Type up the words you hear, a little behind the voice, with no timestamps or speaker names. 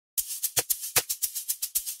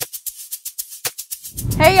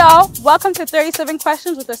Hey y'all, welcome to 37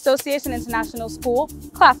 Questions with Association International School,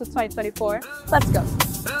 class of 2024. Let's go.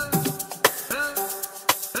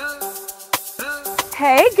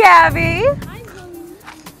 Hey Gabby. Hi Zoe.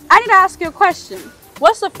 I need to ask you a question.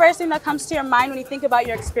 What's the first thing that comes to your mind when you think about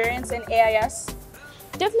your experience in AIS?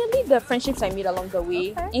 Definitely the friendships I made along the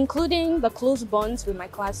way, Okay. including the close bonds with my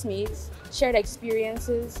classmates, shared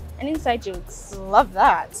experiences, and inside jokes. Love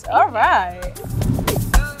that. All right.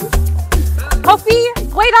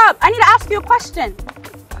 Kofi, wait up. I need to ask you a question.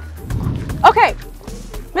 Okay,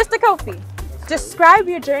 Mr. Kofi, describe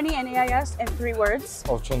your journey in AIS in 3 words.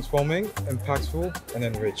 Of transforming, impactful, and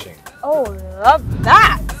enriching. Oh, love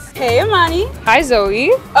that. Hey, Imani. Hi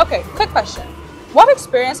Zoe. Okay, quick question. What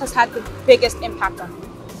experience has had the biggest impact on you?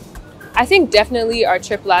 I think definitely our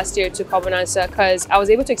trip last year to Covenanza because I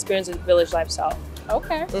was able to experience a village lifestyle.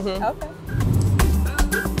 Okay, okay.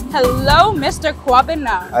 Hello, Mr.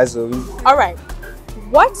 Kwabena. Hi Zoe. All right,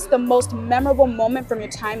 what's the most memorable moment from your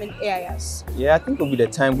time in AIS? Yeah, I think it'll be the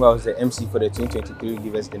time where I was the MC for the 2023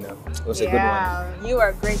 Givers Dinner. It was a good one. Yeah, you are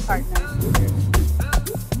a great partner.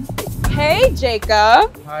 Hey,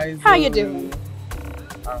 Jacob. Hi Zoe. How you doing?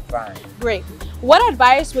 I'm fine. Great. What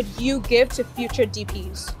advice would you give to future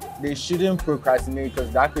DPs? They shouldn't procrastinate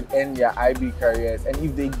because that could end their IB careers. And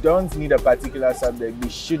if they don't need a particular subject, they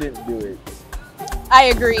shouldn't do it. I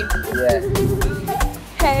agree. Yeah.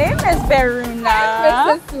 Hey, Miss Beruna.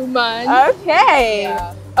 Mr. Suman. Okay.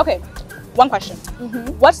 Yeah. Okay, one question.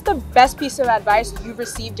 What's the best piece of advice you've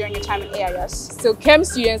received during your time in AIS? So chem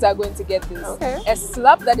students are going to get this. Okay. A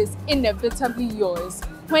slap that is inevitably yours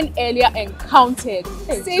when earlier encountered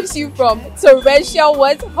saves you from torrential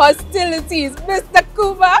what hostilities, Mr.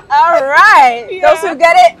 Kuma. All right. Yeah. Those who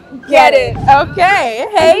get it, get it. Okay.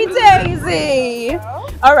 Hey, Daisy.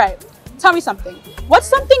 All right. Tell me something. What's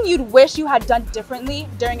something you'd wish you had done differently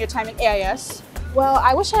during your time in AIS? Well,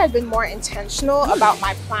 I wish I had been more intentional about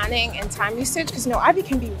my planning and time usage because, IB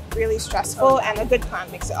can be really stressful and a good plan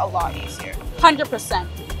makes it a lot easier. 100%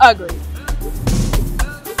 agree.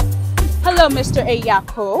 Hello, Mr.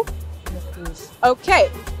 Eyako.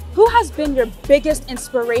 Okay. Who has been your biggest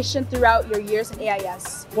inspiration throughout your years in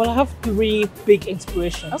AIS? Well, I have 3 big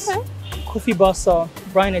inspirations. Okay. Kofi Basa,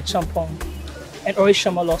 Brian Echampong, and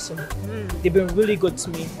Orisha Maloso. They've been really good to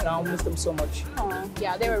me and I'll miss them so much. Oh,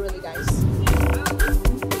 yeah, they were really nice.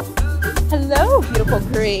 Hello, beautiful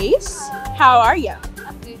Grace. How are you?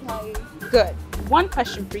 I'm good, how are you? Good. One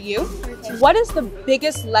question for you. What is the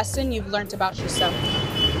biggest lesson you've learned about yourself?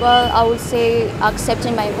 Well, I would say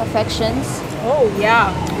accepting my imperfections. Oh, yeah.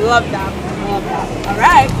 Love that. Love that. All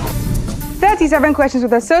right. 37 Questions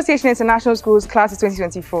with Association International Schools, class of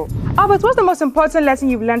 2024. Albert, what's the most important lesson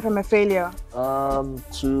you've learned from a failure?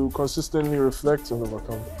 To consistently reflect and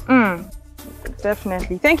overcome.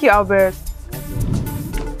 Definitely. Thank you, Albert.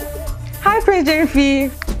 Hi, Prince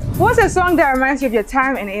JP. What's a song that reminds you of your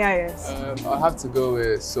time in AIS? I'll have to go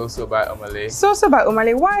with So by Omale. So by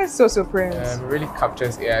Umale. Why is So Prince? It really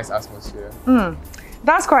captures AIS atmosphere.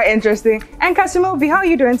 That's quite interesting. And Kasimobi, how are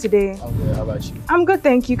you doing today? I'm good. How about you? I'm good,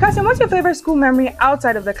 thank you. Kasim, what's your favorite school memory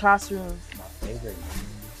outside of the classroom? My favorite?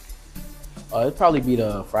 It'd probably be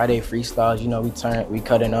the Friday freestyles. We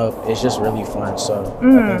cutting up. It's just really fun. So I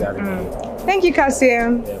think that'd be it. Thank you,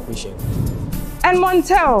 Kasim. Yeah, appreciate it. And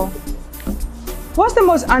Montel, what's the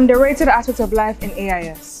most underrated aspect of life in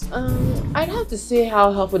AIS? I'd have to say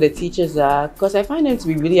how helpful the teachers are because I find them to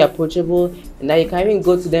be really approachable and that you can even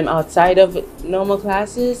go to them outside of normal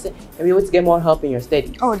classes and be able to get more help in your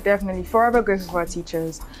studies. Oh, definitely. Forever grateful for our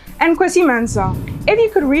teachers. And Kwesi Mensah, if you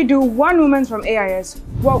could redo one moment from AIS,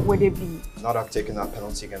 what would it be? Not have taken that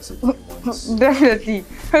penalty against the once. Definitely.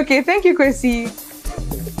 Okay, thank you, Kwesi.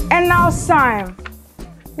 And now, Sam.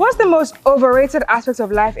 What's the most overrated aspect of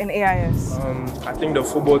life in AIS? I think the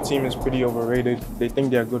football team is pretty overrated. They think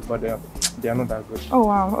they're good, but they're not that good. Oh,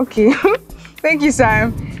 wow. Okay. Thank you,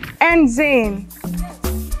 Sam. And Zane.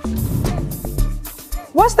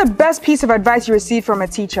 What's the best piece of advice you received from a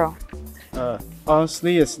teacher?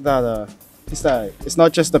 Honestly, it's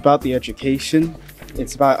not just about the education.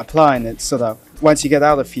 It's about applying it so that once you get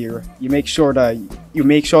out of here, you make sure that you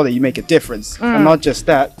make a difference. And not just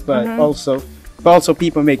that, but also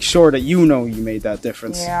people make sure that you made that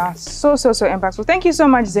difference. Yeah, so impactful. Thank you so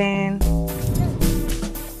much, Zane.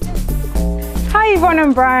 Hi, Yvonne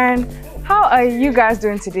and Brian. How are you guys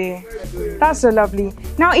doing today? That's so lovely.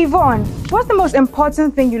 Now, Yvonne, what's the most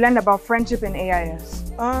important thing you learned about friendship in AIS?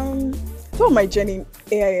 Throughout my journey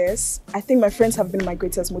in AIS, I think my friends have been my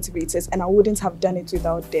greatest motivators and I wouldn't have done it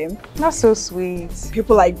without them. That's so sweet.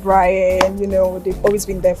 People like Brian, they've always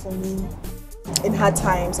been there for me in hard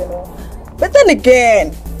times and all. But then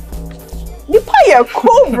again, Nipa you're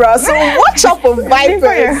cobra, so watch out for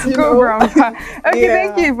vipers. You know? Okay,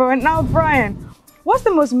 thank you. But now, Brian, what's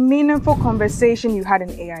the most meaningful conversation you had in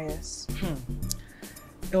AIS?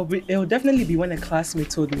 It'll definitely be when a classmate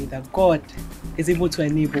told me that God is able to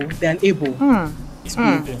enable the unable.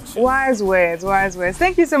 Wise words, wise words.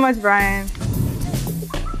 Thank you so much, Brian.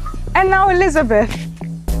 And now, Elizabeth,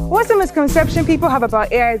 what's the misconception people have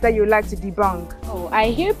about AIS that you'd like to debunk? Oh,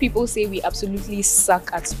 I hear people say we absolutely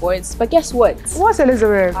suck at sports, but guess what? What's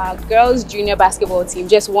Elizabeth? Our girls' junior basketball team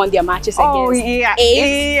just won their matches against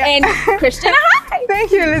AIS and Christian High.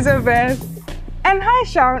 Thank you, Elizabeth. And hi,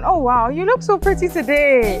 Sharon. Oh, wow, you look so pretty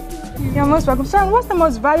today. You're most welcome. Sharon, what's the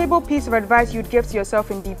most valuable piece of advice you'd give to yourself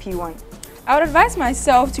in DP1? I would advise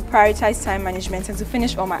myself to prioritize time management and to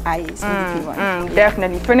finish all my AIS in DP1.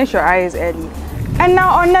 Definitely, finish your AIS early. And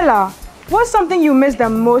now, Ornella, what's something you miss the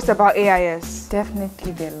most about AIS?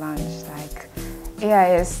 Definitely the lunch. Like,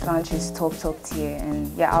 AIS lunch is top tier,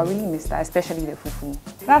 and yeah, I'll really miss that, especially the fufu.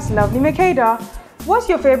 That's lovely. Makeda, what's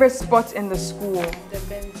your favorite spot in the school? The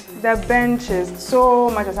benches. The benches. So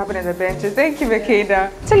much has happened in the benches. Thank you,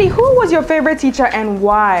 Makeda. Tilly, who was your favorite teacher and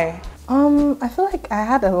why? I feel like I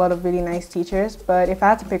had a lot of really nice teachers, but if I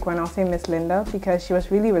had to pick one, I'll say Miss Linda because she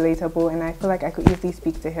was really relatable and I feel like I could easily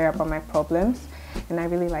speak to her about my problems and I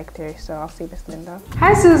really liked her, so I'll say Miss Linda.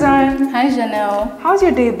 Hi, Susan. Hi, Janelle. How's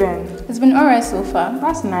your day been? It's been alright so far.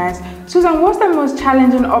 That's nice. Susan, what's the most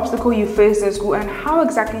challenging obstacle you faced in school and how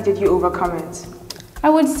exactly did you overcome it? I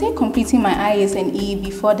would say completing my AIS and EE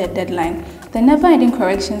before the deadline. The never-ending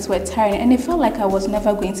corrections were tiring and it felt like I was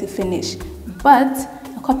never going to finish, but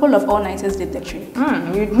a couple of all-nighters did the trick.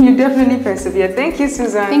 You definitely persevered. Thank you,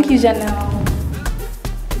 Susan. Thank you, Janelle.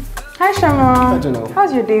 Hi, Shama. Hi, Janelle.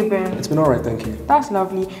 How's your day been? It's been alright, thank you. That's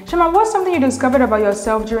lovely. Shama, what's something you discovered about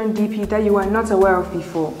yourself during DP that you were not aware of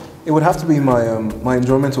before? It would have to be my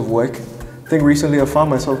enjoyment of work. I think recently I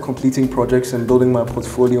found myself completing projects and building my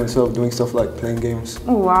portfolio instead of doing stuff like playing games.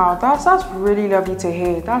 Oh, wow. That's really lovely to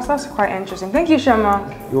hear. That's quite interesting. Thank you,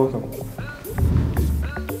 Shama. You're welcome.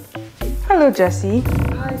 Hello, Jessie.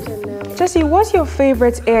 Hi, Janelle. Jessie, what's your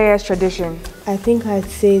favorite AIS tradition? I think I'd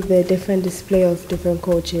say the different display of different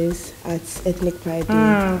cultures at Ethnic Pride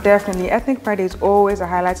Day. Definitely. Ethnic Pride Day is always a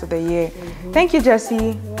highlight of the year. Thank you, Jessie.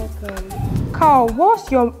 You're welcome. Carl, what's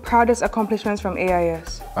your proudest accomplishments from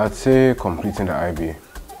AIS? I'd say completing the IB.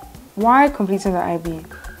 Why completing the IB?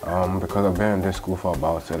 Because I've been in this school for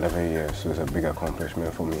about 11 years, so it's a big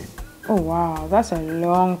accomplishment for me. Oh wow, that's a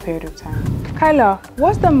long period of time. Kyla,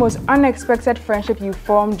 what's the most unexpected friendship you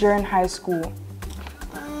formed during high school?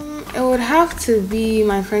 It would have to be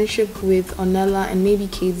my friendship with Ornella and maybe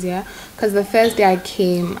Kezia, because the first day I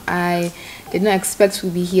came, I did not expect to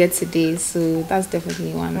be here today, so that's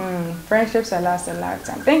definitely one. Friendships that last a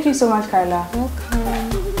lifetime. Thank you so much, Kyla. Welcome.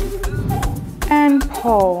 And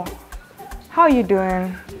Paul, how are you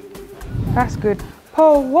doing? That's good.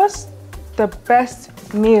 Paul, what's the best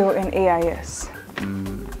meal in AIS?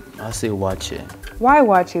 I'll say watch it. Why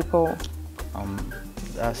watch it, Paul?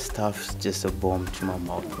 That stuff's just a bomb to my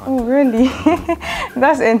mouth, man. Oh, really?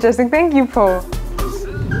 That's interesting. Thank you, Paul.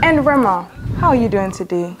 And Rema, how are you doing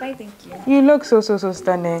today? Fine, thank you. You look so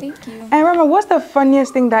stunning. Thank you. And Rema, what's the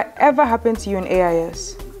funniest thing that ever happened to you in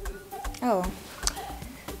AIS? Oh,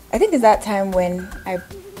 I think it's that time when I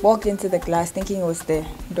walked into the class thinking it was the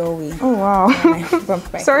doorway. Oh, wow.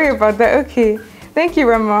 Sorry about that. Okay. Thank you,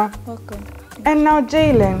 Rema. Welcome. And now,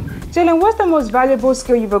 Jalen. Jalen, what's the most valuable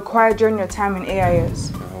skill you've acquired during your time in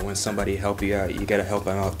AIS? When somebody help you out, you gotta help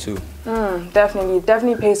them out too. Definitely. It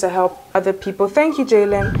definitely pays to help other people. Thank you,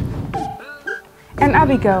 Jalen. And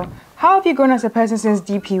Abigail, how have you grown as a person since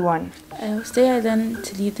DP1? I will say I learned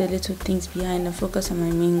to leave the little things behind and focus on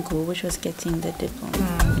my main goal, which was getting the diploma.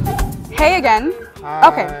 Hey again. Hi.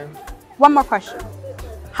 Okay, one more question.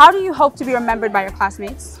 How do you hope to be remembered by your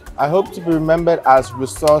classmates? I hope to be remembered as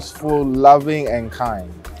resourceful, loving, and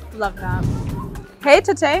kind. Love that. Hey,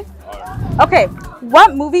 Tate. Okay,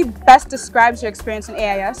 what movie best describes your experience in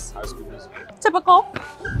AIS? High School Musical. Typical.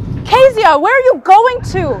 Kezia, where are you going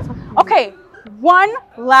to? Okay, one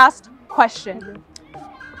last question.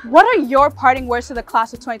 What are your parting words to the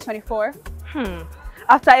class of 2024?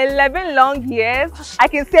 After 11 long years, I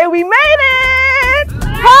can say we made it!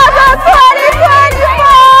 Class of 2024!